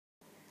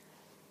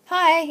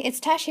Hi, it's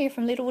Tash here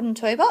from Little Wooden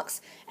Toybox,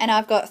 and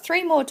I've got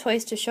 3 more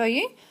toys to show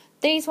you.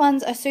 These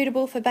ones are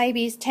suitable for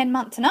babies 10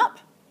 months and up.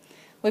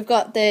 We've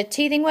got the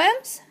teething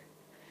worms,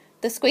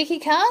 the squeaky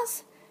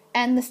cars,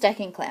 and the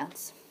stacking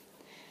clowns.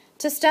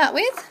 To start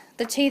with,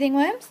 the teething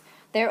worms,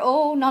 they're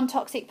all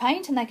non-toxic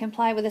paint and they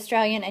comply with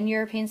Australian and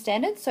European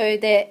standards, so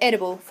they're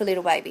edible for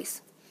little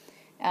babies.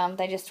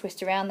 They just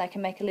twist around, they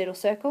can make a little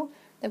circle.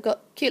 They've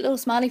got cute little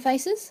smiley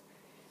faces.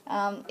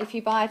 If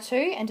you buy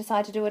 2 and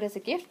decide to do it as a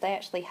gift, they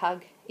actually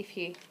hug if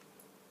you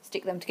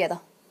stick them together.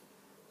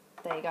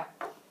 There you go.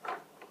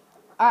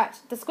 Alright,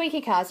 the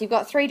squeaky cars. You've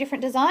got 3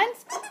 different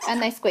designs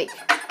and they squeak.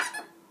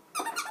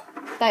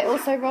 They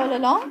also roll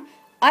along.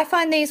 I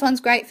find these ones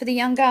great for the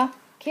younger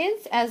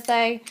kids as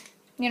they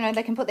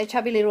can put their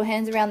chubby little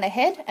hands around their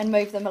head and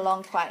move them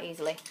along quite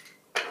easily.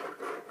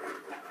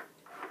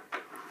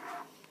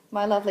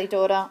 My lovely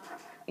daughter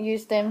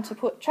used them to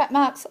put trap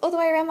marks all the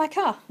way around my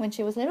car when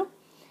she was little.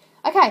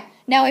 Okay,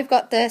 now we've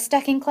got the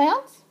stacking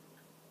clowns.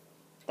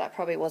 That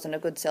probably wasn't a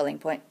good selling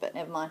point, but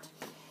never mind.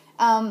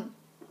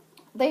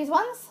 These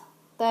ones,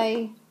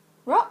 they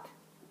rock.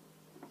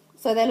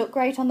 So they look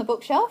great on the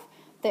bookshelf.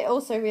 They're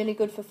also really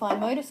good for fine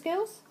motor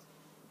skills.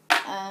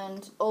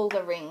 And all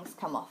the rings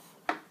come off.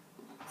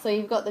 So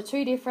you've got the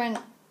 2 different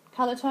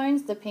colour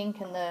tones, the pink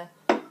and the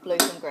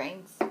blues and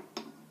greens.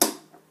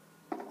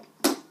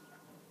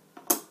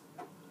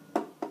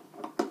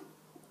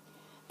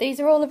 These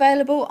are all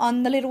available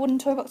on the Little Wooden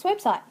Toybox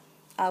website.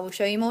 I will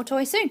show you more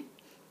toys soon.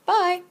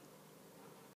 Bye!